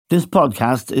This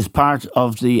podcast is part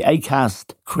of the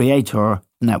Acast Creator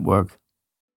Network.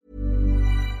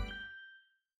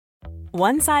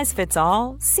 One size fits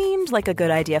all seemed like a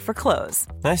good idea for clothes.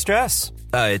 Nice dress.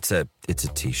 It's a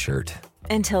t-shirt.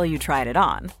 Until you tried it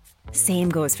on. Same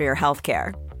goes for your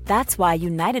healthcare. That's why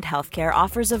United Healthcare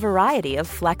offers a variety of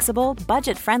flexible,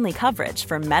 budget-friendly coverage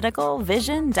for medical,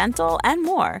 vision, dental, and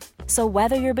more. So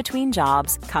whether you're between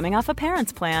jobs, coming off a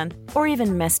parent's plan, or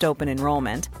even missed open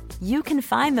enrollment, you can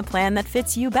find the plan that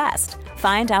fits you best.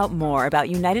 Find out more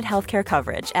about United Healthcare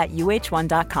coverage at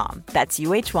uh1.com. That's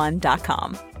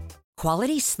uh1.com.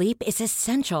 Quality sleep is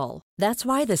essential. That's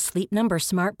why the Sleep Number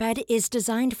Smart Bed is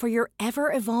designed for your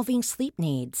ever-evolving sleep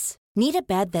needs. Need a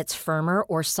bed that's firmer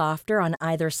or softer on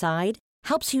either side?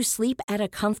 Helps you sleep at a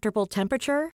comfortable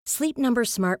temperature? Sleep Number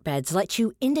Smart Beds let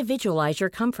you individualize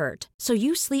your comfort, so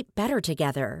you sleep better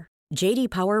together. J.D.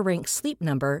 Power ranks Sleep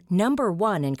Number number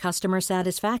 1 in customer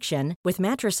satisfaction with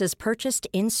mattresses purchased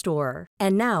in-store.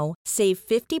 And now, save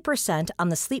 50% on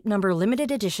the Sleep Number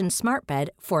Limited Edition Smart Bed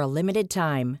for a limited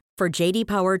time. For J.D.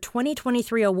 Power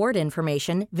 2023 award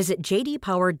information, visit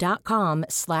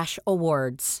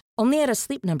jdpower.com/awards. Only at a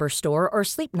Sleep Number store or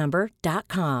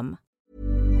sleepnumber.com.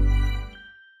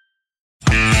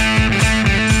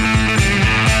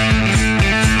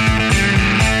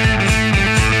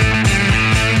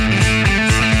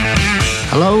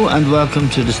 Hello and welcome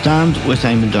to The Stand with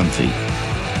Eamon Dunphy.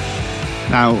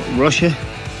 Now, Russia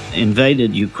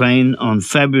invaded Ukraine on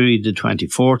February the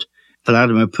 24th.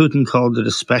 Vladimir Putin called it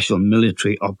a special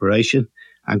military operation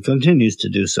and continues to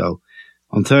do so.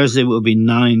 On Thursday, it will be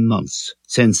 9 months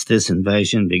since this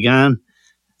invasion began,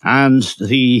 and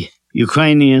the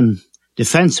Ukrainian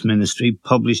Defense Ministry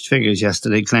published figures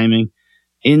yesterday claiming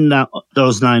in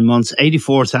those 9 months,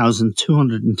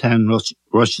 84,210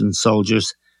 Russian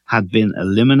soldiers had been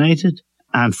eliminated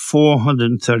and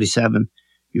 437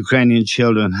 Ukrainian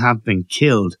children have been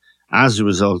killed as a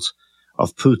result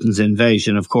of Putin's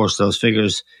invasion. Of course, those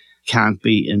figures can't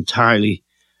be entirely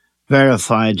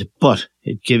verified, but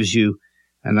it gives you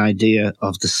an idea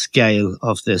of the scale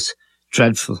of this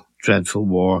dreadful, dreadful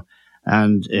war.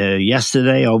 And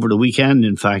yesterday, over the weekend,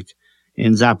 in fact,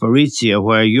 in Zaporizhia,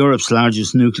 where Europe's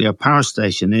largest nuclear power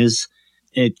station is,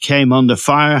 it came under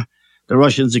fire. The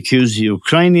Russians accused the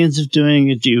Ukrainians of doing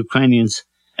it. The Ukrainians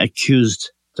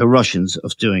accused the Russians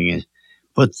of doing it.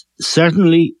 But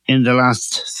certainly in the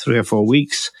last 3 or 4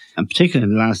 weeks, and particularly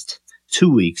in the last 2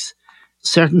 weeks,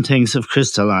 certain things have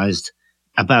crystallized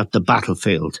about the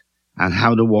battlefield and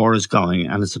how the war is going.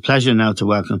 And it's a pleasure now to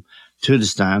welcome to the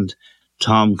stand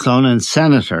Tom Clonan,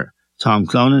 Senator Tom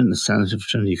Clonan, the Senator for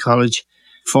Trinity College,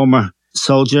 former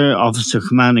soldier, officer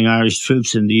commanding Irish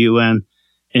troops in the UN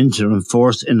interim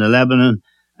force in the Lebanon,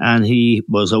 and he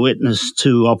was a witness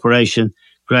to Operation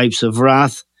Grapes of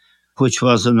Wrath, which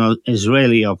was an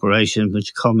Israeli operation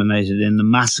which culminated in the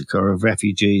massacre of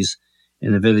refugees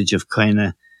in the village of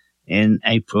Koina in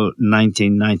April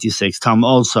 1996. Tom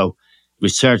also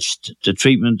researched the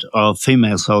treatment of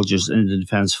female soldiers in the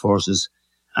defence forces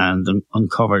and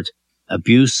uncovered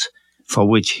abuse for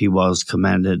which he was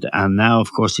commended. And now,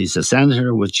 of course, he's a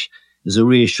senator, which is a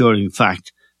reassuring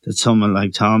fact that someone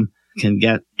like Tom can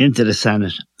get into the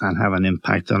Senate and have an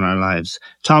impact on our lives.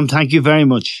 Tom, thank you very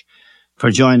much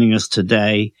for joining us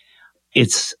today.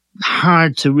 It's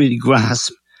hard to really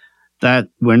grasp that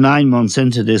we're 9 months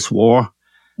into this war,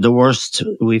 the worst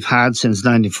we've had since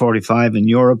 1945 in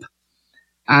Europe.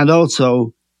 And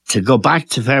also, to go back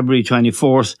to February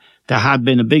 24th, there had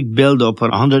been a big build-up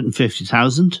of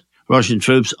 150,000 Russian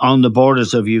troops on the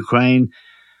borders of Ukraine.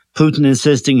 Putin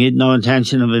insisting he had no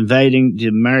intention of invading, the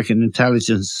American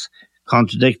intelligence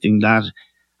contradicting that.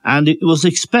 And it was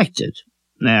expected,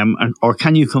 or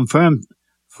can you confirm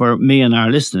for me and our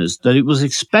listeners, that it was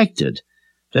expected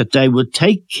that they would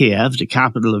take Kiev, the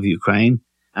capital of Ukraine,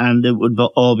 and it would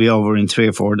all be over in 3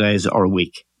 or 4 days or a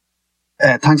week?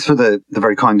 Thanks for the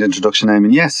very kind introduction,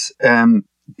 Eamon. Yes,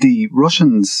 the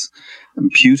Russians and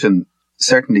Putin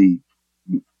certainly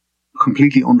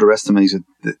completely underestimated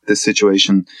the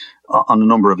situation on a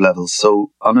number of levels.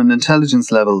 So on an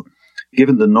intelligence level,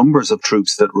 given the numbers of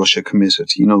troops that Russia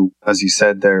committed, as you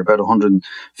said there, about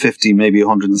 150, maybe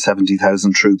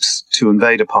 170,000 troops to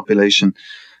invade a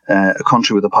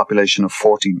country with a population of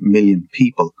 40 million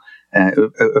people,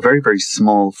 a very, very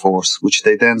small force, which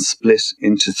they then split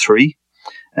into three,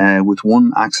 with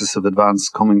one axis of advance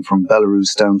coming from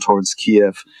Belarus down towards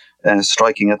Kiev,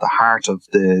 striking at the heart of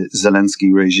the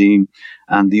Zelensky regime,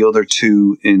 and the other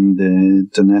two in the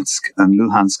Donetsk and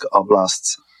Luhansk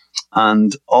oblasts.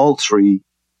 And all three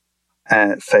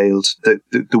failed.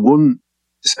 The one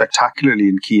spectacularly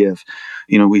in Kiev,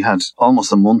 we had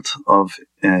almost a month of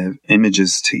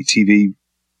images, TV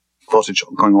footage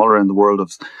going all around the world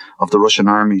of the Russian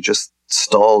army just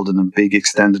stalled in a big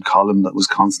extended column that was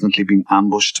constantly being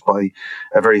ambushed by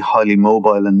a very highly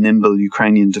mobile and nimble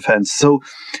Ukrainian defense. So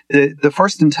the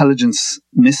first intelligence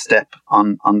misstep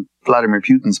on Vladimir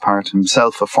Putin's part,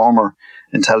 himself a former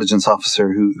intelligence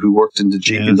officer who worked in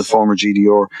the former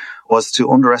GDR, was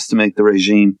to underestimate the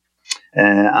regime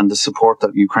and the support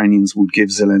that Ukrainians would give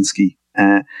Zelensky.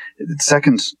 The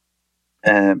second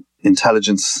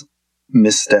intelligence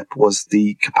misstep was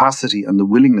the capacity and the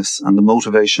willingness and the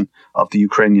motivation of the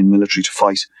Ukrainian military to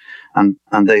fight. And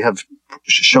they have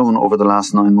shown over the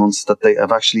last 9 months that they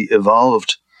have actually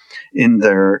evolved in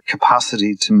their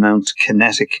capacity to mount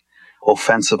kinetic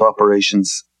offensive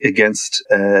operations against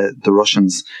the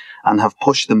Russians and have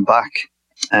pushed them back,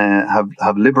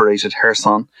 have liberated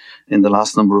Kherson in the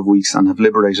last number of weeks and have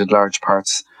liberated large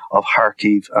parts of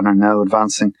Kharkiv and are now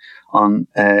advancing on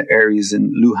areas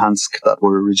in Luhansk that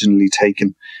were originally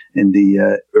taken in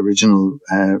the original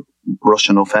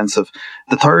Russian offensive.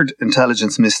 The third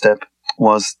intelligence misstep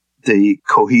was the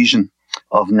cohesion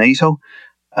of NATO.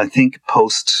 I think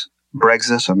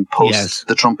post-Brexit and post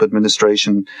the Trump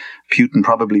administration, Putin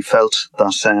probably felt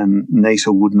that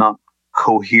NATO would not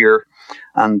cohere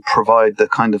and provide the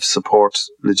kind of support,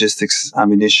 logistics,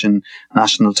 ammunition,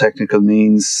 national technical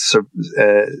means,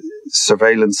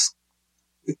 surveillance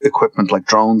equipment like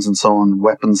drones and so on,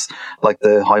 weapons like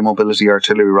the high mobility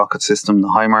artillery rocket system, the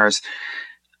HIMARS,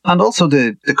 and also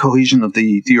the cohesion of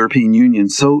the European Union.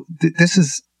 So this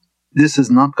has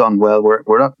not gone well.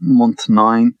 We're at month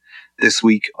 9 this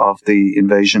week of the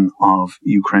invasion of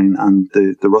Ukraine, and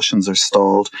the Russians are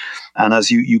stalled. And as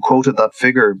you quoted that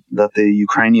figure that the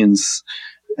Ukrainians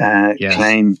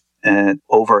claim,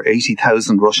 over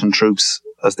 80,000 Russian troops,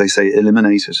 as they say,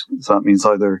 eliminated. So that means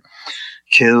either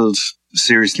killed,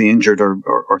 seriously injured,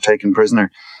 or taken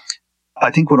prisoner. I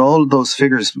think with all of those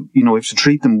figures, we have to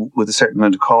treat them with a certain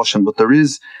amount of caution, but there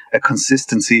is a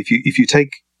consistency. If you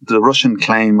take the Russian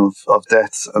claim of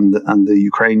deaths and the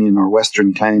Ukrainian or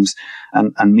Western claims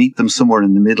and meet them somewhere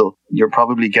in the middle, you're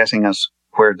probably getting at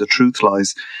where the truth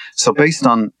lies. So based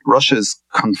on Russia's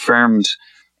confirmed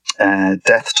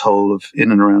death toll of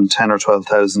in and around 10 or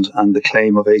 12,000 and the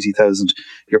claim of 80,000,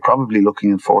 you're probably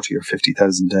looking at 40 or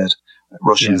 50,000 dead,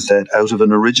 Russians dead, out of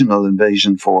an original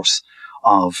invasion force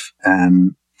of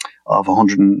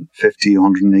 150,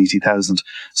 180,000.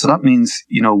 So that means,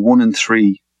 1 in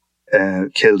 3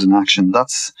 killed in action.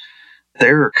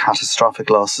 They're catastrophic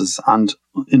losses. And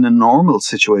in a normal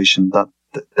situation, that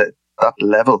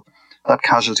level, that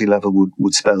casualty level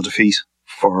would spell defeat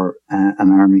for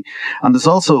an army. And there's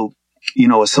also,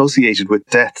 associated with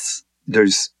deaths,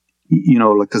 there's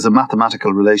a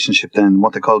mathematical relationship then,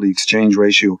 what they call the exchange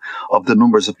ratio of the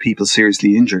numbers of people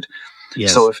seriously injured.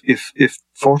 Yes. So if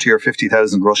 40 or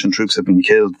 50,000 Russian troops have been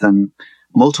killed, then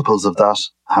multiples of that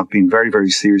have been very, very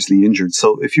seriously injured.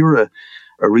 So if you're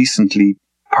a recently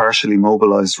partially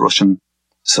mobilized Russian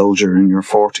soldier in your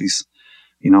 40s,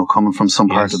 coming from some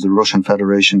part of the Russian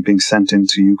Federation being sent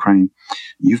into Ukraine,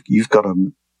 you've got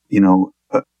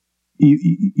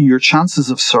your chances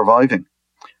of surviving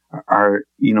are,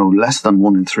 less than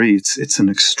 1 in 3. It's an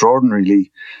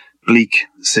extraordinarily bleak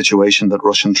situation that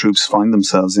Russian troops find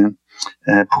themselves in,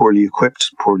 poorly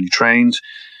equipped, poorly trained,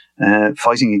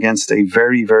 fighting against a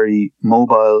very, very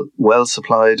mobile,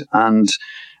 well-supplied and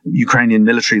Ukrainian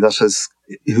military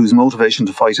whose motivation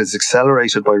to fight is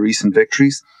accelerated by recent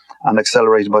victories and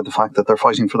accelerated by the fact that they're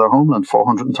fighting for their homeland.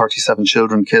 437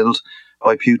 children killed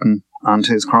by Putin and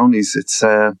his cronies.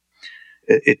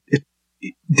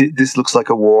 This looks like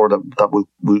a war that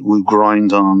will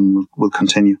grind on, will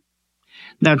continue.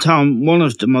 Now, Tom, one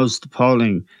of the most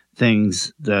appalling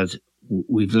things that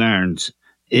we've learned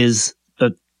is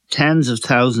that tens of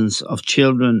thousands of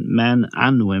children, men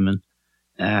and women,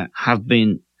 have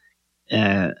been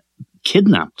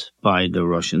kidnapped by the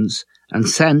Russians and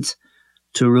sent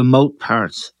to remote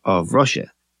parts of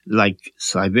Russia, like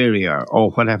Siberia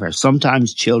or whatever,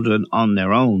 sometimes children on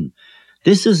their own.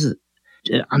 This is,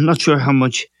 I'm not sure how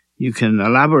much you can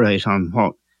elaborate on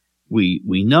what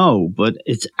we know, but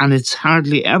it's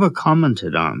hardly ever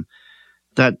commented on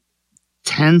that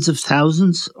tens of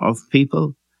thousands of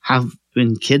people have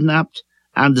been kidnapped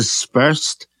and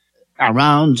dispersed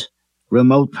around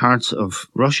remote parts of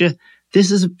Russia.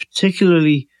 This is a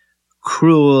particularly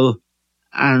cruel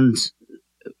and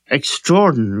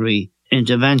extraordinary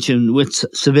intervention with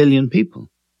civilian people.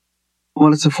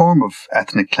 Well, it's a form of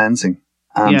ethnic cleansing.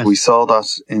 And we saw that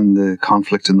in the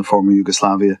conflict in the former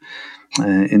Yugoslavia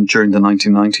during the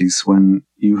 1990s, when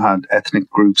you had ethnic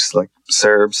groups like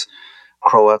Serbs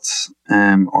Croats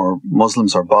or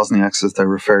Muslims or Bosniaks, as they're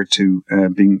referred to,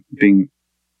 being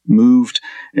moved.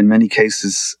 In many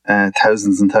cases,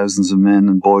 thousands and thousands of men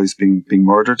and boys being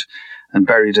murdered and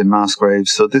buried in mass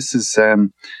graves. So this is a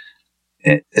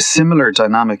similar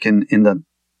dynamic in that,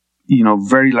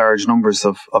 very large numbers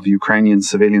of Ukrainian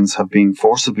civilians have been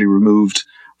forcibly removed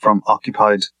from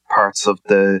occupied parts of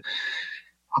the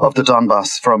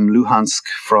Donbass, from Luhansk,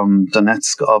 from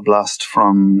Donetsk Oblast,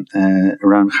 from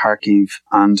around Kharkiv,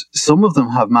 and some of them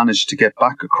have managed to get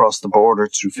back across the border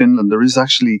through Finland. There is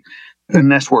actually a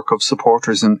network of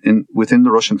supporters within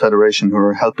the Russian Federation who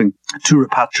are helping to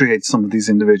repatriate some of these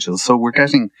individuals. So we're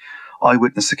getting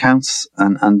eyewitness accounts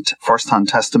and first-hand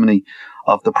testimony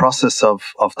of the process of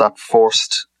that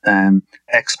forced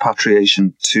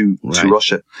expatriation to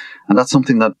Russia. And that's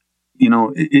something that,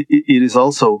 it is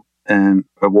also a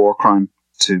war crime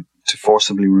to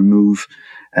forcibly remove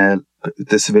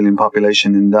the civilian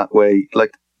population in that way.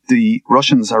 Like, the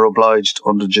Russians are obliged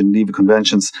under Geneva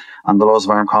Conventions and the laws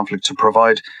of armed conflict to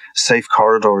provide safe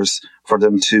corridors for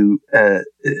them to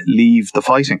leave the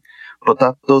fighting. But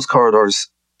those corridors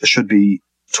should be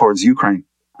towards Ukraine,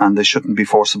 and they shouldn't be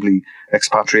forcibly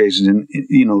expatriated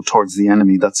towards the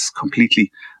enemy. That's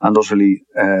completely and utterly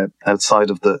outside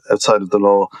of the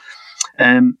law.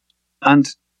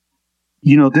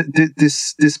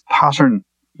 This pattern,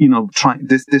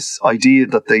 this idea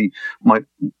that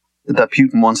that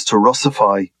Putin wants to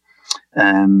Russify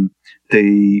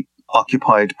the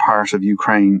occupied part of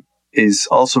Ukraine is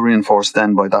also reinforced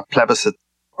then by that plebiscite,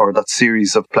 or that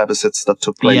series of plebiscites that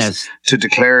took place to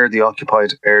declare the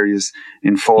occupied areas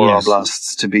in 4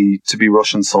 oblasts to be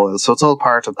Russian soil. So it's all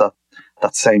part of that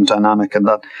same dynamic and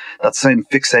that same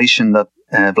fixation that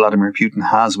Vladimir Putin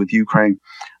has with Ukraine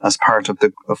as part of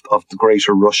the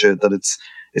greater Russia, that it's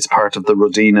part of the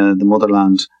Rodina, the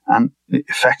motherland, and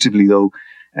effectively, though,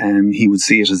 he would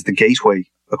see it as the gateway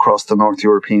across the North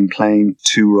European plain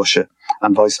to Russia,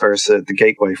 and vice versa, the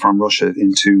gateway from Russia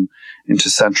into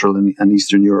Central and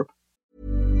Eastern Europe.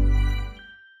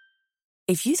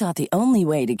 If you thought the only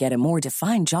way to get a more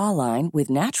defined jawline with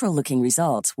natural-looking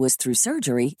results was through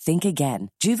surgery, think again.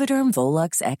 Juvederm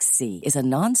Volux XC is a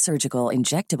non-surgical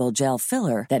injectable gel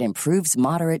filler that improves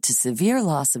moderate to severe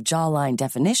loss of jawline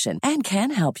definition and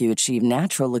can help you achieve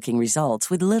natural-looking results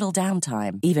with little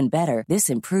downtime. Even better, this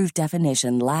improved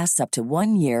definition lasts up to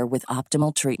 1 year with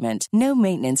optimal treatment. No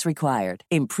maintenance required.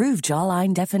 Improve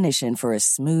jawline definition for a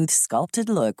smooth, sculpted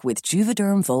look with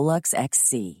Juvederm Volux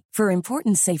XC. For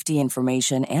important safety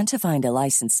information and to find a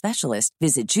licensed specialist,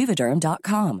 visit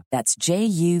Juvederm.com. That's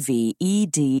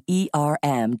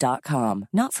JUVEDERM.com.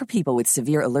 Not for people with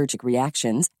severe allergic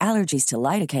reactions, allergies to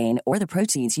lidocaine, or the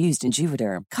proteins used in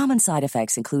Juvederm. Common side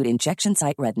effects include injection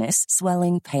site redness,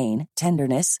 swelling, pain,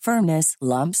 tenderness, firmness,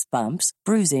 lumps, bumps,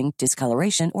 bruising,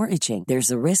 discoloration, or itching.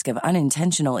 There's a risk of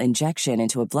unintentional injection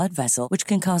into a blood vessel, which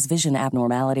can cause vision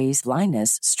abnormalities,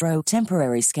 blindness, stroke,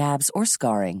 temporary scabs, or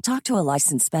scarring. Talk to a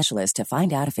licensed specialist to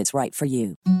find out if it's right for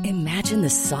you. Imagine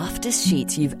the softest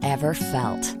sheets you've ever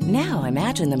felt. Now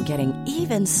imagine them getting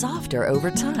even softer over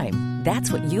time.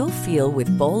 That's what you'll feel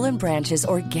with Boll & Branch's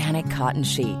organic cotton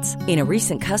sheets. In a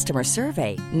recent customer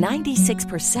survey,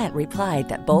 96% replied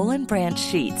that Boll & Branch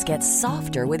sheets get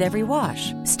softer with every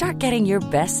wash. Start getting your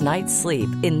best night's sleep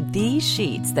in these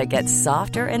sheets that get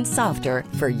softer and softer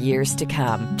for years to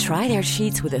come. Try their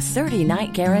sheets with a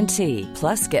 30-night guarantee.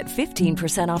 Plus, get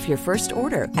 15% off your first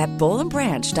order at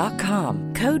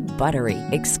bollandbranch.com. Code BUTTERY.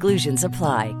 Exclusions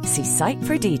apply. See site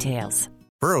for details.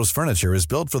 Burrow's furniture is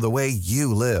built for the way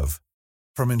you live.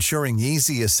 From ensuring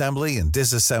easy assembly and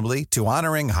disassembly to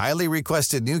honoring highly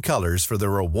requested new colors for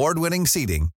their award-winning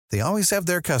seating, they always have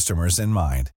their customers in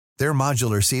mind. Their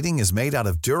modular seating is made out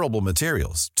of durable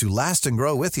materials to last and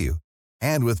grow with you.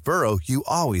 And with Burrow, you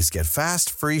always get fast,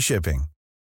 free shipping.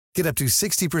 Get up to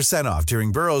 60% off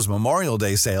during Burrow's Memorial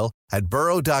Day sale at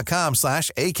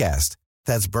burrow.com/ACAST.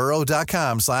 That's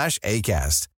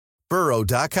burrow.com/ACAST.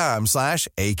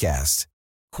 burrow.com/ACAST.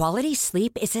 Quality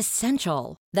sleep is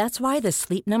essential. That's why the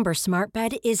Sleep Number Smart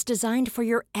Bed is designed for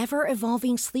your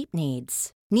ever-evolving sleep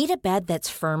needs. Need a bed that's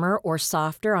firmer or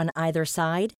softer on either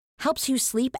side? Helps you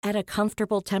sleep at a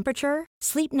comfortable temperature?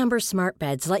 Sleep Number Smart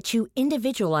Beds let you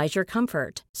individualize your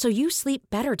comfort, so you sleep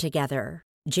better together.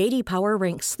 J.D. Power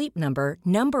ranks Sleep Number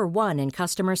number 1 in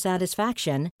customer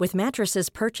satisfaction with mattresses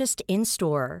purchased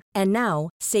in-store. And now,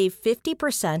 save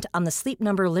 50% on the Sleep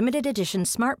Number Limited Edition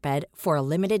Smart Bed for a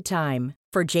limited time.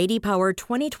 For J.D. Power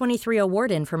 2023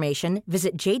 award information,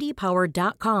 visit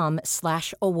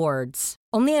jdpower.com/awards.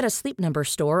 Only at a Sleep Number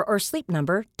store or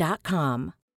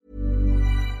sleepnumber.com.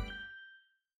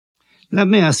 Let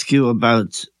me ask you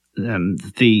about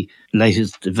the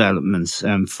latest developments.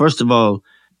 First of all,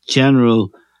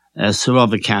 General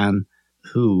Surovikin,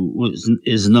 who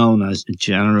is known as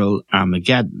General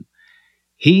Armageddon,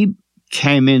 he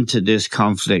came into this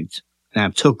conflict,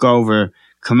 took over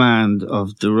command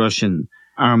of the Russian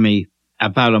army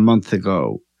about a month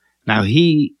ago. Now,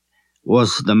 he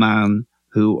was the man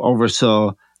who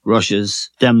oversaw Russia's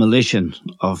demolition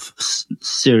of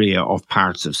Syria, of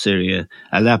parts of Syria.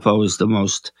 Aleppo is the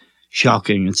most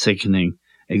shocking and sickening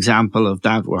example of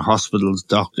that, where hospitals,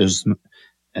 doctors,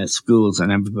 schools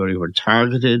and everybody were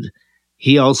targeted.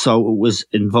 He also was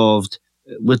involved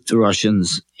with the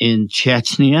Russians in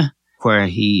Chechnya, where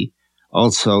he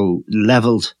also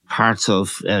leveled parts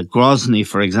of Grozny,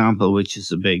 for example, which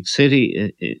is a big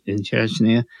city in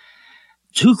Chechnya.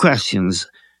 Two questions.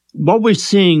 What we're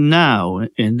seeing now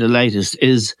in the latest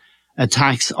is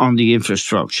attacks on the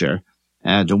infrastructure,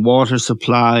 the water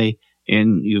supply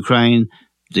in Ukraine,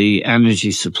 the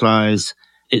energy supplies.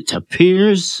 It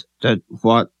appears that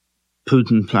what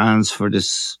Putin plans for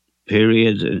this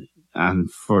period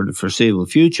and for the foreseeable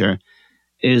future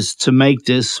is to make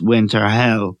this winter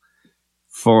hell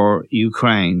for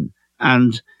Ukraine.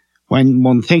 And when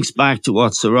one thinks back to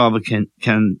what Surovikin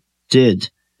did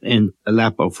in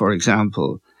Aleppo, for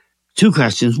example, two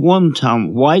questions. One,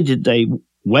 Tom, why did they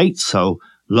wait so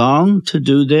long to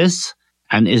do this?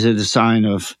 And is it a sign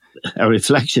of a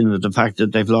reflection of the fact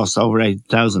that they've lost over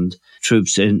 8,000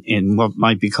 troops in what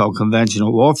might be called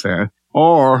conventional warfare?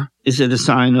 Or is it a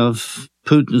sign of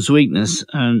Putin's weakness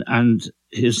and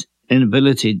his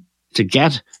inability to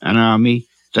get an army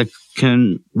that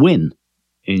can win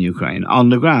in Ukraine on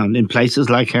the ground in places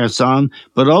like Kherson,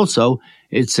 but also,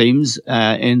 it seems,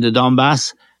 in the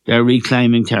Donbass, they're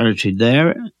reclaiming territory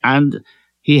there. And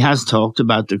he has talked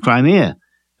about the Crimea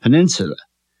Peninsula,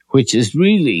 which is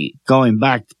really going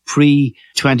back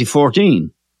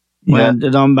pre-2014, when the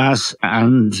Donbass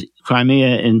and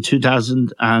Crimea in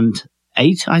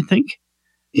 2008, I think.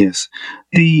 Yes.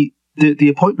 The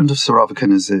appointment of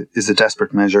Surovikin is a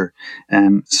desperate measure.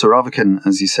 Surovikin,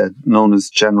 as you said, known as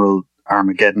General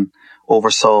Armageddon,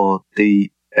 oversaw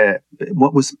the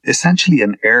what was essentially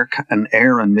an air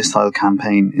and missile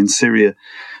campaign in Syria.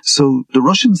 So the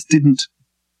Russians didn't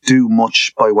do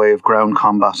much by way of ground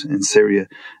combat in Syria.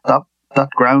 That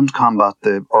ground combat,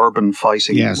 the urban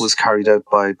fighting, was carried out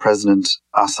by President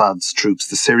Assad's troops,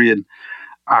 the Syrian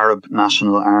Arab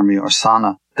National Army, or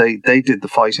SANA. They did the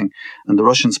fighting, and the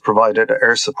Russians provided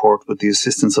air support with the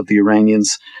assistance of the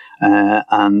Iranians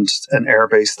and an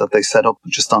airbase that they set up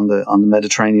just on the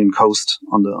Mediterranean coast,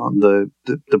 on the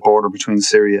border between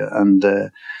Syria and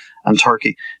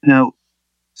Turkey. Now,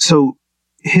 so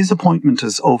his appointment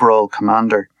as overall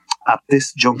commander at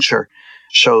this juncture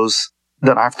shows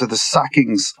that after the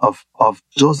sackings of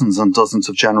dozens and dozens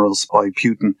of generals by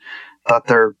Putin, that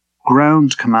their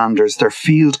ground commanders, their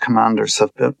field commanders,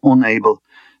 have been unable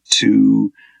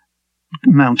to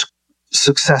mount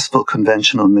successful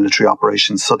conventional military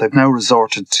operations. So they've now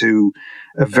resorted to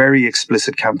a very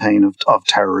explicit campaign of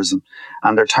terrorism,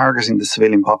 and they're targeting the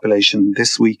civilian population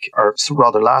this week, or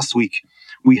rather last week.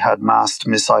 We had massed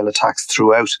missile attacks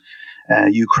throughout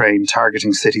Ukraine,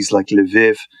 targeting cities like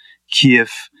Lviv,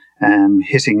 Kiev,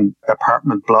 hitting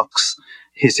apartment blocks,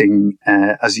 hitting,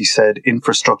 as you said,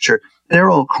 infrastructure. They're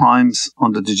all crimes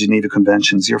under the Geneva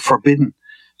Conventions. You're forbidden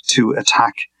to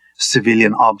attack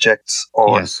civilian objects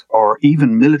or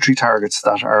even military targets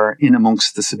that are in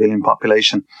amongst the civilian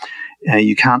population.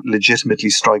 You can't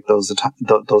legitimately strike those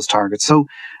targets. So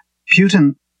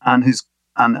Putin and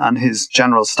his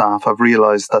general staff have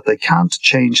realized that they can't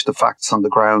change the facts on the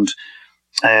ground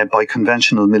by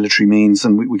conventional military means,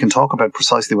 and we can talk about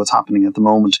precisely what's happening at the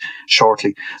moment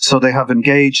shortly. So they have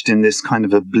engaged in this kind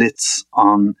of a blitz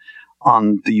on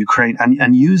the Ukraine,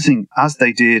 and using, as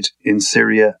they did in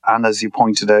Syria, and as you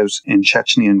pointed out in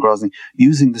Chechnya and Grozny,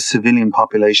 using the civilian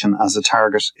population as a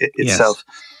target itself.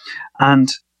 Yes.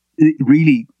 And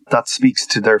really, that speaks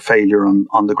to their failure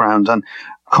on the ground. And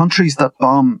countries that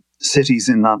bomb cities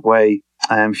in that way,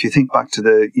 if you think back to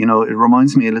it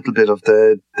reminds me a little bit of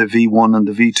the V1 and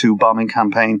the V2 bombing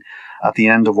campaign at the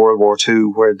end of World War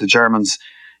II, where the Germans,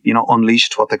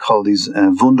 unleashed what they call these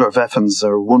Wunderwaffen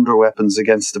or wonder weapons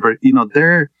against the British.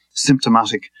 They're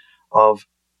symptomatic of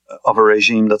a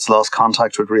regime that's lost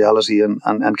contact with reality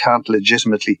and can't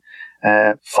legitimately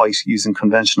fight using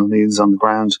conventional means on the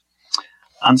ground.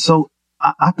 And so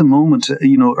at the moment,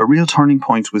 a real turning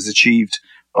point was achieved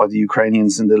by the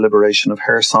Ukrainians in the liberation of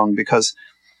Kherson, because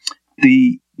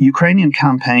the Ukrainian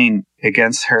campaign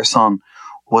against Kherson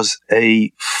was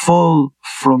a full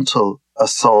frontal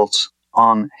assault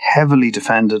on heavily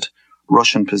defended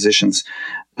Russian positions.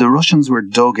 the Russians were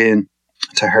dug in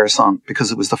to Kherson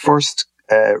because it was the first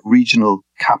regional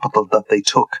capital that they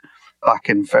took back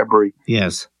in February.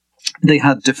 Yes. They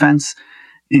had defense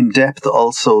in depth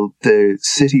also. The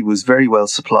city was very well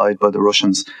supplied by the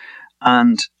Russians.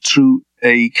 And through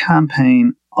a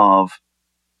campaign of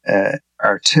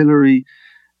artillery,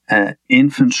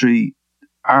 infantry,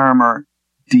 armour,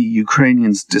 the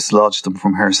Ukrainians dislodged them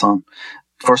from Kherson.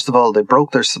 First of all, they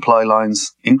broke their supply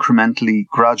lines incrementally,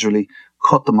 gradually,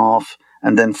 cut them off,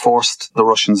 and then forced the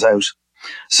Russians out.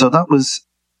 So that was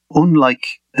unlike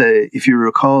if you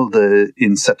recall,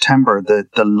 in September,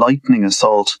 the lightning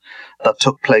assault that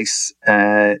took place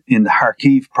in the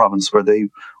Kharkiv province, where they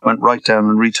went right down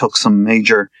and retook some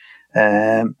major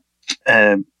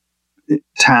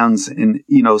towns in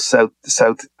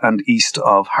south and east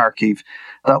of Kharkiv.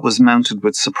 That was mounted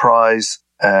with surprise.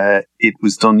 It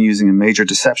was done using a major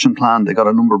deception plan. They got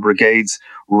a number of brigades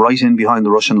right in behind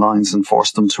the Russian lines and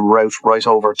forced them to rout right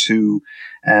over to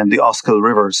the Oskil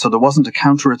River. So there wasn't a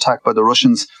counterattack by the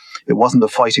Russians. It wasn't a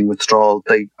fighting withdrawal.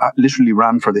 They literally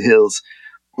ran for the hills.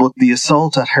 But the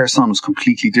assault at Kherson was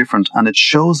completely different. And it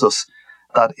shows us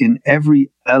that in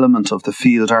every element of the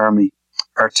field army,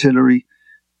 artillery,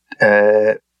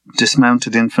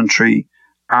 dismounted infantry,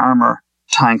 armour,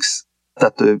 tanks,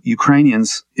 that the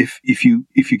Ukrainians, if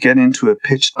you get into a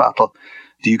pitched battle,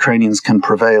 the Ukrainians can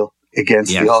prevail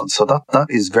against the odds. So that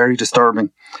is very disturbing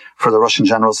for the Russian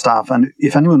general staff. And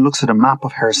if anyone looks at a map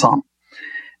of Kherson,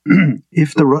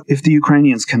 if the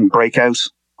Ukrainians can break out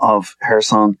of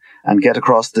Kherson and get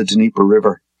across the Dnieper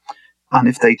River, and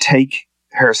if they take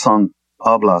Kherson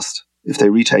Oblast, if they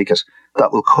retake it,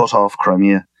 that will cut off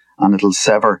Crimea and it'll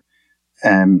sever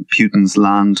Putin's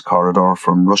land corridor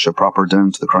from Russia proper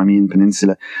down to the Crimean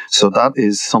Peninsula. So that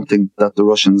is something that the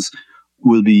Russians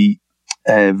will be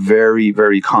very,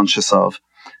 very conscious of.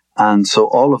 And so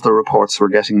all of the reports we're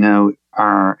getting now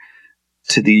are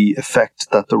to the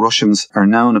effect that the Russians are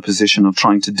now in a position of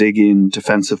trying to dig in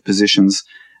defensive positions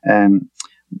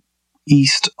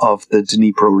east of the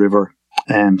Dnieper River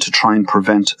to try and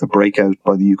prevent a breakout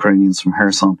by the Ukrainians from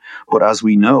Kherson. But as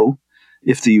we know,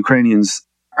 if the Ukrainians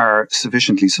are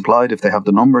sufficiently supplied, if they have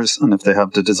the numbers and if they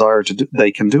have the desire to do,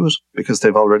 they can do it, because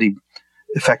they've already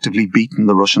effectively beaten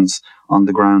the Russians on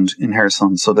the ground in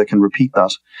Kherson, so they can repeat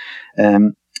that.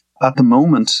 At the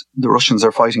moment, the Russians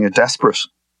are fighting a desperate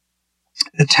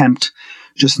attempt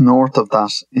just north of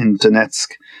that in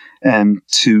Donetsk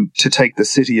to take the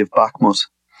city of Bakhmut.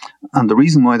 And the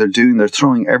reason why they're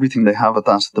throwing everything they have at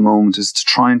that at the moment is to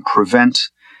try and prevent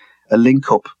a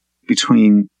link-up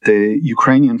between the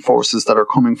Ukrainian forces that are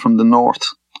coming from the north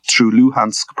through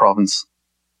Luhansk province,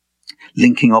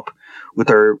 linking up with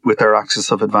their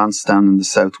axis of advance down in the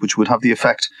south, which would have the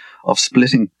effect of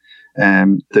splitting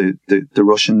the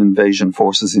Russian invasion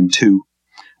forces in two.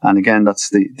 And again, that's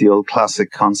the old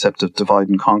classic concept of divide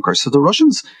and conquer. So the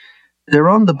Russians, they're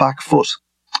on the back foot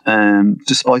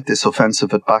despite this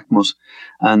offensive at Bakhmut.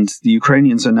 And the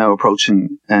Ukrainians are now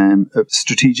approaching a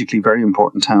strategically very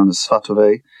important town as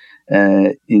Svatove,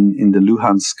 in the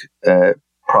Luhansk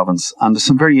province. And there's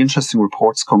some very interesting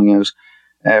reports coming out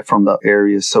from that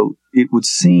area. So it would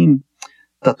seem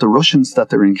that the Russians that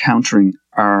they're encountering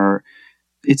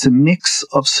it's a mix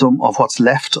of some of what's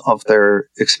left of their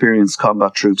experienced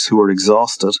combat troops who are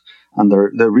exhausted, and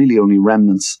they're really only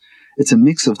remnants. It's a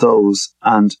mix of those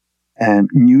and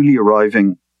newly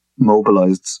arriving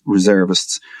mobilized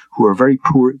reservists who are very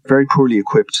poorly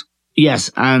equipped.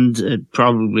 Yes, and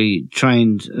probably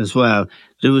trained as well.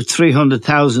 There were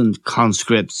 300,000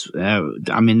 conscripts.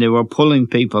 They were pulling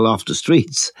people off the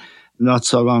streets not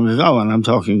so long ago, and I'm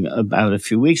talking about a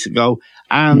few weeks ago.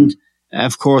 And,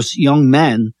 of course, young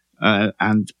men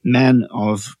and men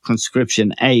of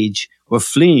conscription age were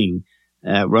fleeing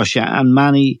Russia, and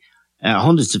many,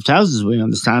 hundreds of thousands, we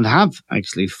understand, have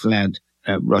actually fled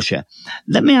Russia.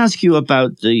 Let me ask you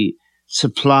about the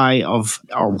supply of,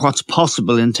 or what's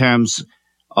possible in terms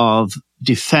of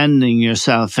defending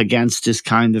yourself against this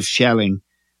kind of shelling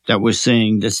that we're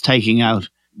seeing that's taking out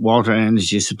water,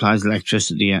 energy supplies,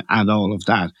 electricity, and all of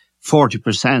that.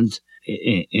 40%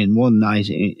 in one night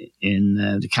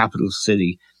in the capital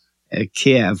city,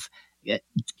 Kiev.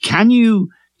 Can you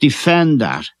defend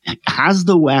that? Has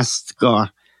the West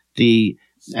got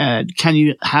can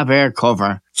you have air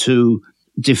cover to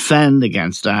defend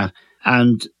against that?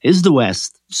 And is the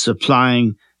West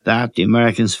supplying that? The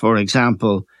Americans, for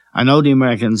example, I know the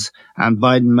Americans and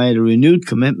Biden made a renewed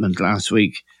commitment last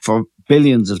week for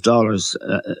billions of dollars,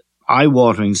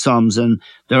 eye-watering sums. And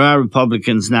there are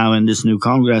Republicans now in this new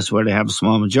Congress where they have a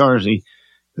small majority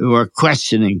who are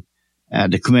questioning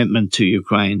the commitment to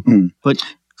Ukraine. But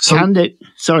So,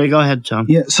 Sorry, go ahead, Tom.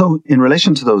 Yeah, so in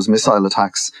relation to those missile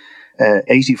attacks,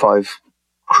 85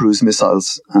 cruise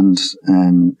missiles and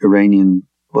Iranian,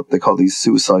 what they call these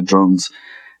suicide drones,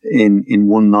 in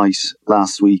one night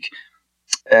last week.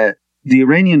 The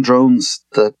Iranian drones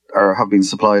that have been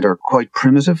supplied are quite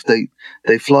primitive.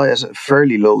 They fly at a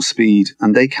fairly low speed,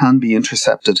 and they can be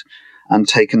intercepted and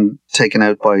taken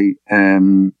out by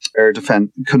air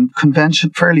defense,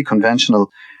 fairly conventional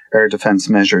air defense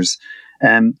measures.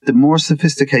 The more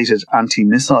sophisticated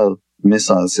anti-missile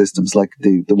systems, like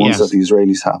the ones that the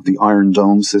Israelis have, the Iron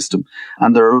Dome system,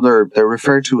 and they're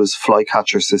referred to as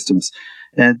flycatcher systems.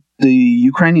 The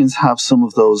Ukrainians have some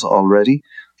of those already,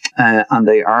 and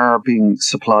they are being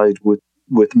supplied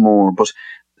with more. But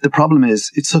the problem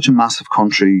is, it's such a massive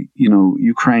country.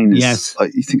 Ukraine is, I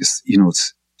think it's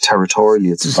territorially,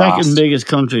 it's the vast. Second biggest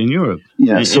country in Europe.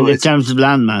 Yeah, so in terms of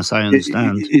landmass, I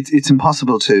understand. It's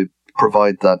impossible to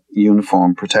provide that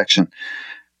uniform protection.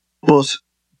 But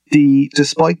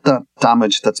despite that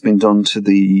damage that's been done to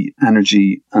the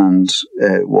energy and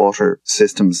water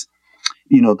systems,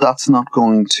 that's not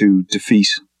going to defeat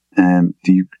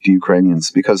the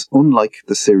Ukrainians, because unlike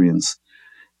the Syrians,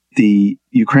 the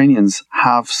Ukrainians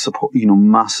have support,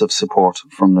 massive support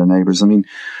from their neighbours. I mean,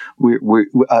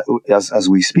 as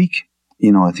we speak,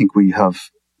 I think we have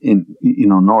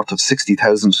north of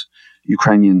 60,000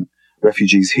 Ukrainian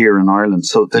refugees here in Ireland.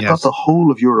 So they've got the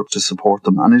whole of Europe to support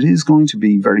them, and it is going to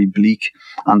be very bleak,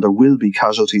 and there will be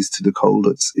casualties to the cold.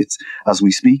 It's as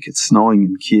we speak, it's snowing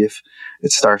in Kiev.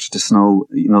 It started to snow.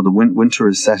 The winter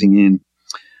is setting in,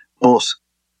 but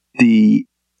the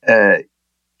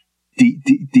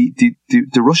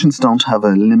Russians don't have a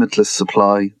limitless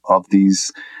supply of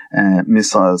these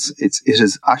missiles. It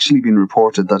has actually been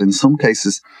reported that in some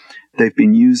cases they've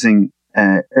been using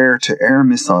air-to-air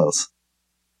missiles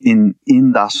in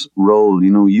that role,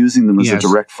 using them as a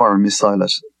direct fire missile,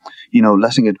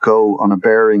 letting it go on a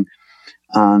bearing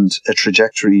and a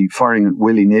trajectory, firing it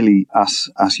willy-nilly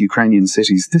at Ukrainian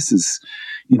cities. This is,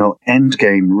 end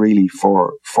game really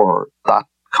for that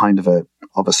kind of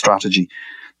a strategy.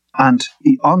 And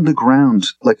on the ground,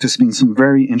 there's been some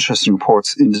very interesting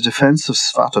reports in the defense of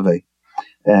Svatove,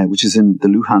 which is in the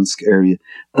Luhansk area.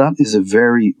 That is a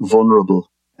very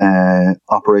vulnerable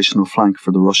operational flank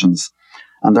for the Russians.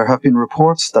 And there have been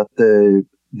reports that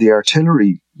the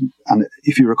artillery, and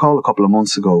if you recall a couple of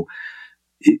months ago,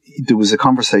 there was a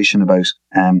conversation about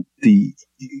the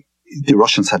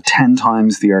Russians had 10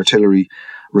 times the artillery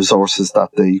resources that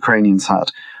the Ukrainians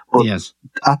had. But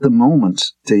at the moment,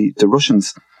 the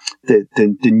Russians, the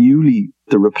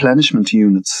replenishment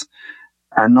units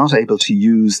are not able to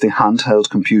use the handheld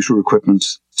computer equipment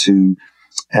to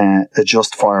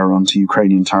adjust fire onto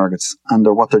Ukrainian targets. And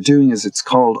what they're doing is, it's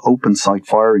called open sight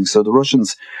firing. So the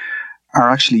Russians are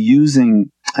actually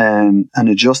using an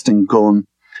adjusting gun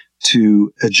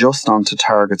to adjust onto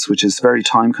targets, which is very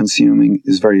time consuming,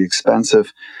 is very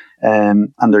expensive.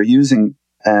 And they're using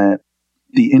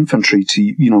the infantry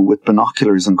to, with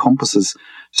binoculars and compasses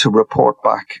to report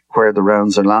back where the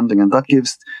rounds are landing. And that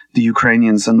gives the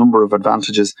Ukrainians a number of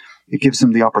advantages. It gives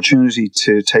them the opportunity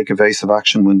to take evasive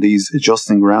action when these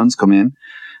adjusting rounds come in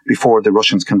before the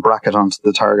Russians can bracket onto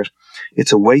the target.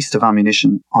 It's a waste of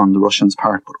ammunition on the Russians'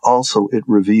 part, but also it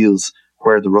reveals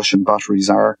where the Russian batteries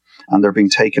are, and they're being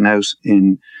taken out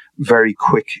in very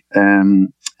quick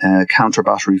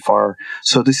counter-battery fire.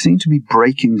 So they seem to be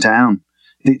breaking down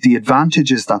the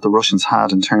advantages that the Russians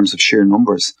had in terms of sheer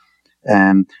numbers.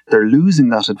 They're losing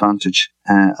that advantage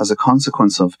as a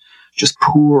consequence of just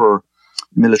poor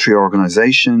military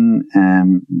organization,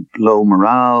 low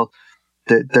morale.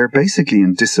 They're basically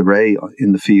in disarray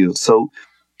in the field. So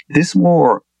this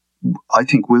war, I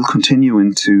think, will continue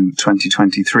into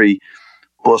 2023.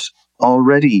 But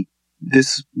already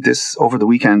this over the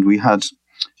weekend, we had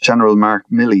General Mark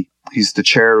Milley. He's the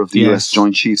chair of the U.S.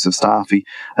 Joint Chiefs of Staff.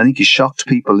 I think he shocked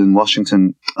people in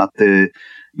Washington at the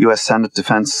U.S. Senate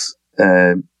Defense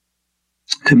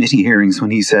Committee hearings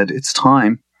when he said it's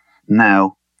time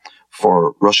now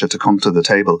for Russia to come to the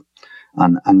table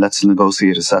and let's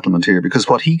negotiate a settlement here. Because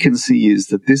what he can see is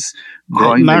that this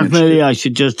grinding... Mark Milley, I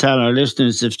should just tell our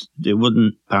listeners, if they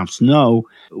wouldn't perhaps know,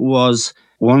 was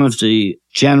one of the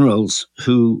generals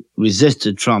who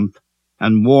resisted Trump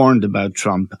and warned about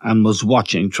Trump and was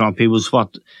watching Trump. He was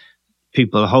what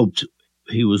people hoped.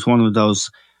 He was one of those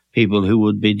people who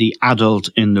would be the adult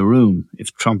in the room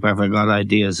if Trump ever got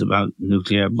ideas about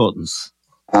nuclear buttons.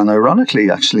 And ironically,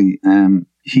 actually,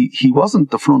 he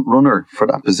wasn't the front runner for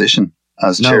that position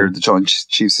as chair of the Joint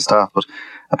Chiefs of Staff, but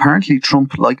apparently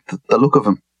Trump liked the look of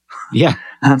him. Yeah.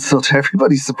 And so to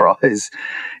everybody's surprise,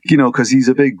 because he's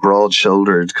a big,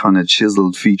 broad-shouldered, kind of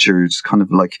chiseled, featured, kind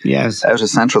of like out of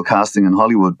central casting in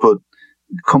Hollywood. But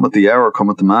come at the hour, come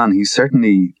at the man, he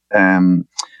certainly,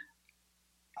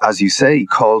 as you say,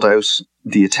 called out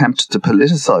the attempt to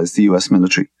politicize the US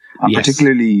military, and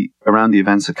particularly around the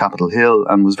events at Capitol Hill,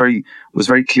 and was very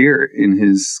clear in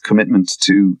his commitment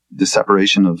to the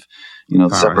separation of, the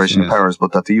separation of powers,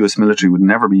 but that the US military would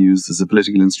never be used as a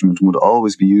political instrument and would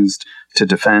always be used to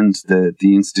defend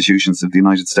the institutions of the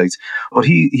United States. But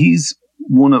he's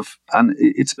one of, and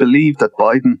it's believed that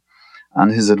Biden and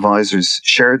his advisors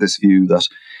share this view that,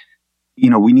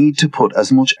 we need to put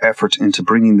as much effort into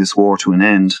bringing this war to an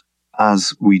end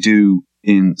as we do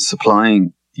in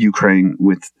supplying Ukraine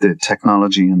with the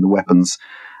technology and the weapons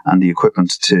and the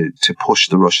equipment to push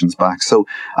the Russians back. So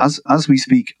as we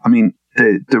speak, I mean,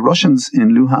 the Russians in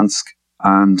Luhansk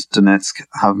and Donetsk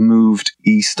have moved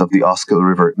east of the Oskil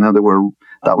River. Now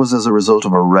that was as a result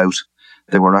of a rout.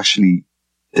 They were actually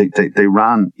they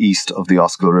ran east of the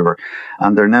Oskil River,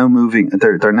 and they're now moving.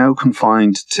 They're now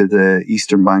confined to the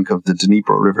eastern bank of the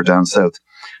Dnipro River down south.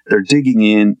 They're digging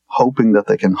in, hoping that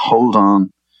they can hold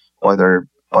on by their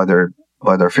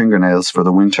fingernails for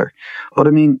the winter. But I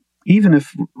mean, even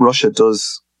if Russia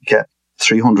does get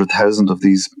 300,000 of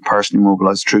these partially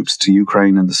mobilized troops to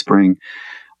Ukraine in the spring,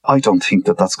 I don't think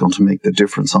that that's going to make the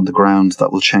difference on the ground.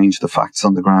 That will change the facts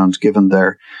on the ground, given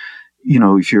their,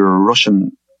 if you're a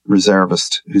Russian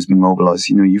reservist who's been mobilized,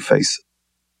 you face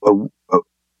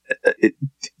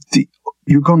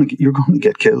you're going to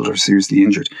get killed or seriously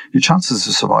injured. Your chances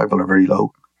of survival are very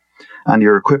low, and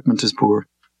your equipment is poor.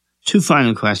 Two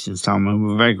final questions, Tom, and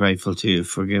we're very grateful to you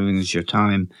for giving us your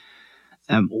time.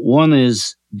 One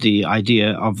is the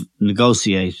idea of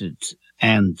negotiated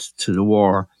end to the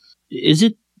war. Is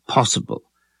it possible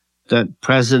that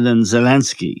President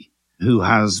Zelensky, who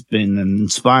has been an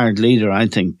inspired leader, I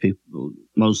think people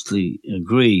mostly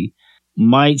agree,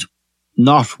 might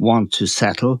not want to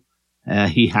settle?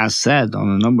 He has said on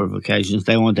a number of occasions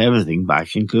they want everything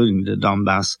back, including the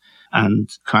Donbass and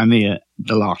Crimea,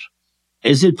 the lot.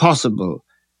 Is it possible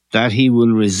that he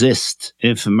will resist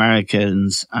if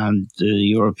Americans and the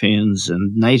Europeans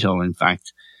and NATO, in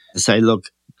fact, say, look,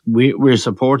 we're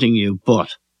supporting you,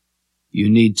 but you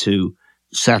need to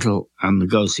settle and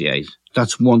negotiate?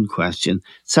 That's one question.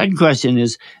 Second question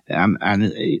is,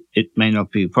 and it may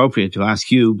not be appropriate to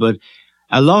ask you, but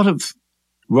a lot of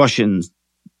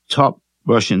top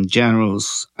Russian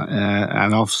generals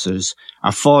and officers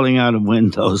are falling out of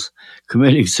windows,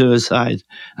 committing suicide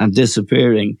and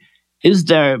disappearing. Is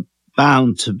there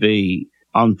bound to be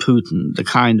on Putin the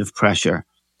kind of pressure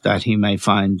that he may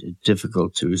find it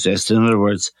difficult to resist? In other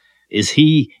words, is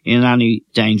he in any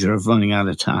danger of running out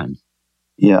of time?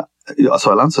 Yeah.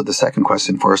 So I'll answer the second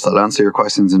question first. I'll answer your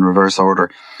questions in reverse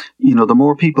order. The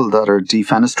more people that are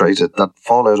defenestrated, that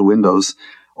fall out of windows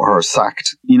or are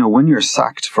sacked, when you're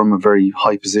sacked from a very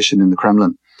high position in the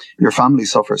Kremlin, your family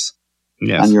suffers.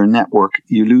 Yes. And your network,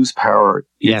 you lose power.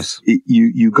 Yes.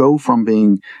 You go from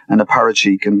being an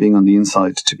apparatchik and being on the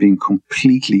inside to being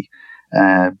completely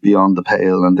beyond the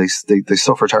pale, and they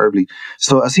suffer terribly.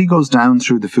 So as he goes down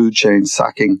through the food chain,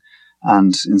 sacking,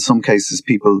 and in some cases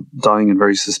people dying in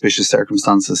very suspicious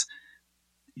circumstances,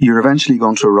 you're eventually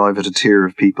going to arrive at a tier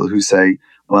of people who say,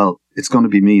 well, it's going to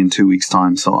be me in 2 weeks'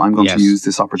 time, so I'm going to use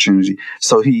this opportunity.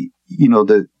 So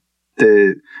the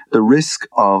risk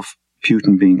of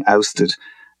Putin being ousted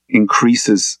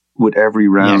increases with every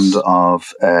round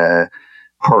of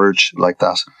purge like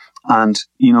that. And,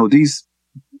 these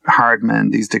hard men,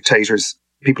 these dictators,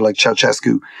 people like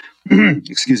Ceausescu,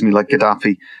 like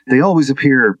Gaddafi, they always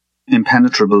appear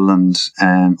impenetrable and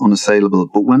unassailable.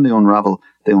 But when they unravel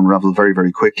very,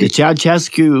 very quickly. The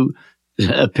Ceausescu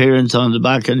appearance on the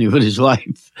balcony with his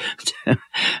wife,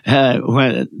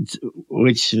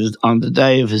 which was on the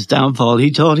day of his downfall,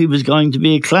 he thought he was going to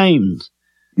be acclaimed.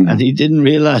 And he didn't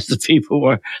realize that people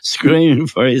were screaming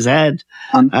for his head.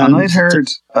 And I'd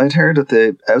heard at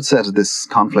the outset of this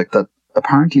conflict that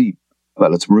apparently,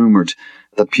 well, it's rumored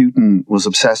that Putin was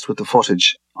obsessed with the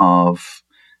footage of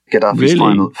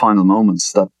Gaddafi's final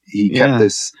moments, that he kept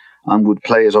this and would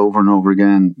play it over and over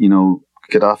again.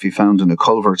 Gaddafi found in a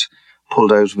culvert,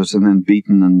 pulled out of it, and then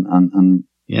beaten and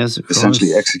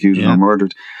essentially executed or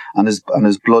murdered, and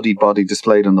his bloody body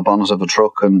displayed on the bonnet of a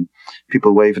truck, and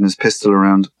people waving his pistol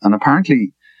around. And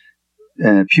apparently,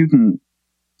 Putin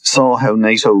saw how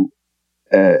NATO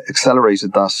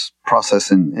accelerated that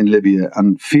process in Libya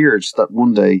and feared that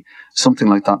one day something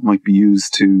like that might be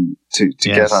used to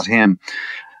get at him.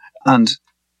 And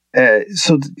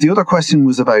so the other question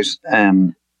was about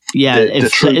if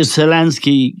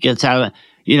Zelensky gets out,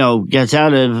 gets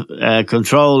out of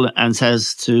control and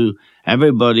says to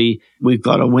everybody, we've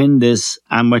got to win this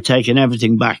and we're taking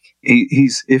everything back.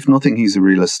 He's, if nothing, he's a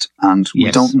realist, and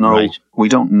we don't know. Right. We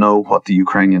don't know what the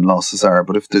Ukrainian losses are,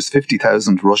 but if there's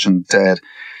 50,000 Russian dead,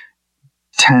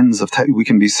 we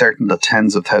can be certain that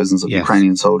tens of thousands of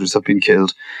Ukrainian soldiers have been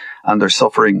killed, and they're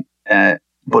suffering.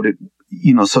 But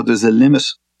so there's a limit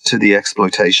to the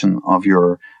exploitation of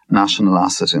your national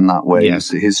asset in that way. Yes.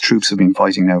 His troops have been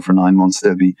fighting now for 9 months.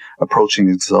 They'll be approaching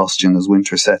exhaustion as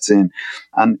winter sets in.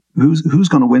 And who's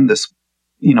going to win this?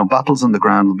 Battles on the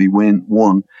ground will be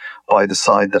won by the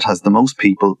side that has the most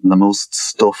people and the most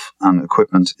stuff and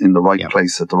equipment in the right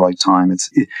place at the right time. This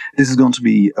is going to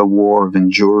be a war of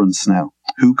endurance now.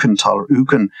 Who can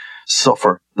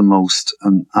suffer the most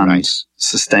and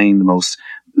sustain the most?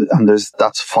 And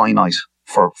that's finite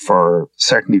for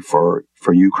certainly for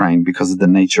Ukraine because of the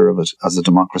nature of it as a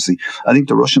democracy. I think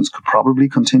the Russians could probably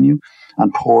continue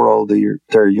and pour all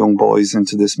their young boys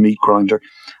into this meat grinder.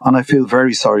 And I feel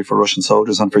very sorry for Russian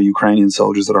soldiers and for Ukrainian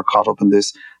soldiers that are caught up in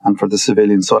this, and for the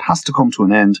civilians. So it has to come to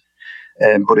an end.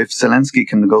 But if Zelensky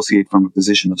can negotiate from a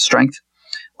position of strength,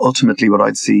 ultimately what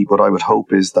I would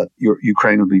hope is that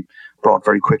Ukraine will be brought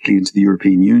very quickly into the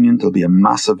European Union. There'll be a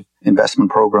massive investment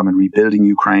program in rebuilding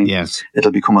Ukraine. Yes.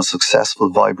 It'll become a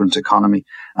successful, vibrant economy.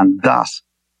 And that,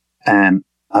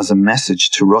 as a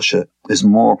message to Russia, is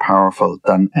more powerful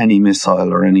than any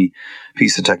missile or any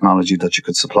piece of technology that you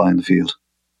could supply in the field.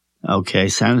 Okay,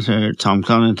 Senator Tom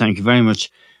Clonan, thank you very much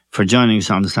for joining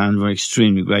us on the stand. We're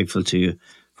extremely grateful to you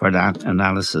for that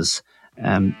analysis.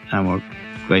 And we're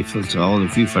grateful to all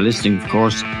of you for listening. Of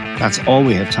course, that's all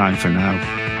we have time for now.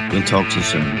 We'll talk to you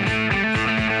soon.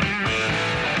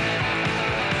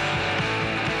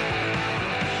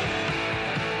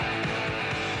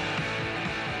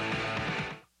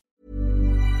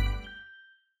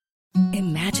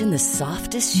 Imagine the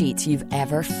softest sheets you've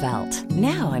ever felt.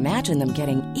 Now imagine them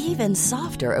getting even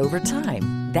softer over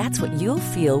time. That's what you'll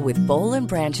feel with Boll &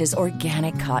 Branch's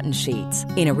organic cotton sheets.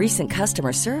 In a recent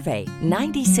customer survey,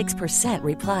 96%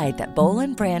 replied that Boll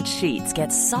 & Branch sheets get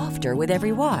softer with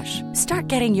every wash. Start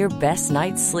getting your best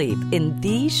night's sleep in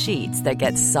these sheets that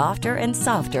get softer and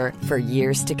softer for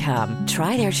years to come.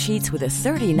 Try their sheets with a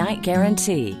 30-night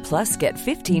guarantee. Plus, get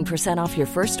 15% off your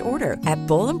first order at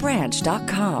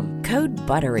bollandbranch.com. Code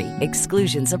BUTTERY.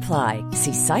 Exclusions apply.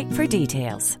 See site for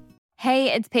details.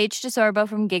 Hey, it's Paige DeSorbo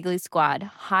from Giggly Squad.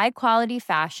 High quality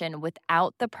fashion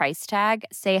without the price tag.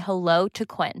 Say hello to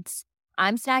Quince.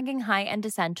 I'm snagging high-end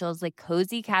essentials like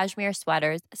cozy cashmere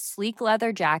sweaters, sleek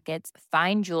leather jackets,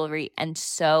 fine jewelry, and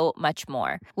so much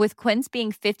more. With Quince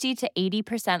being 50 to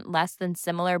 80% less than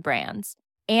similar brands.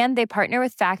 And they partner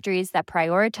with factories that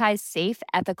prioritize safe,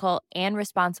 ethical, and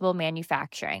responsible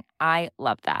manufacturing. I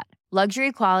love that.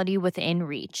 Luxury quality within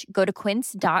reach. Go to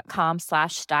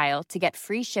quince.com/style to get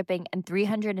free shipping and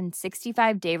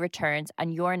 365-day returns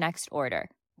on your next order.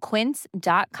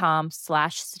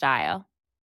 Quince.com/style.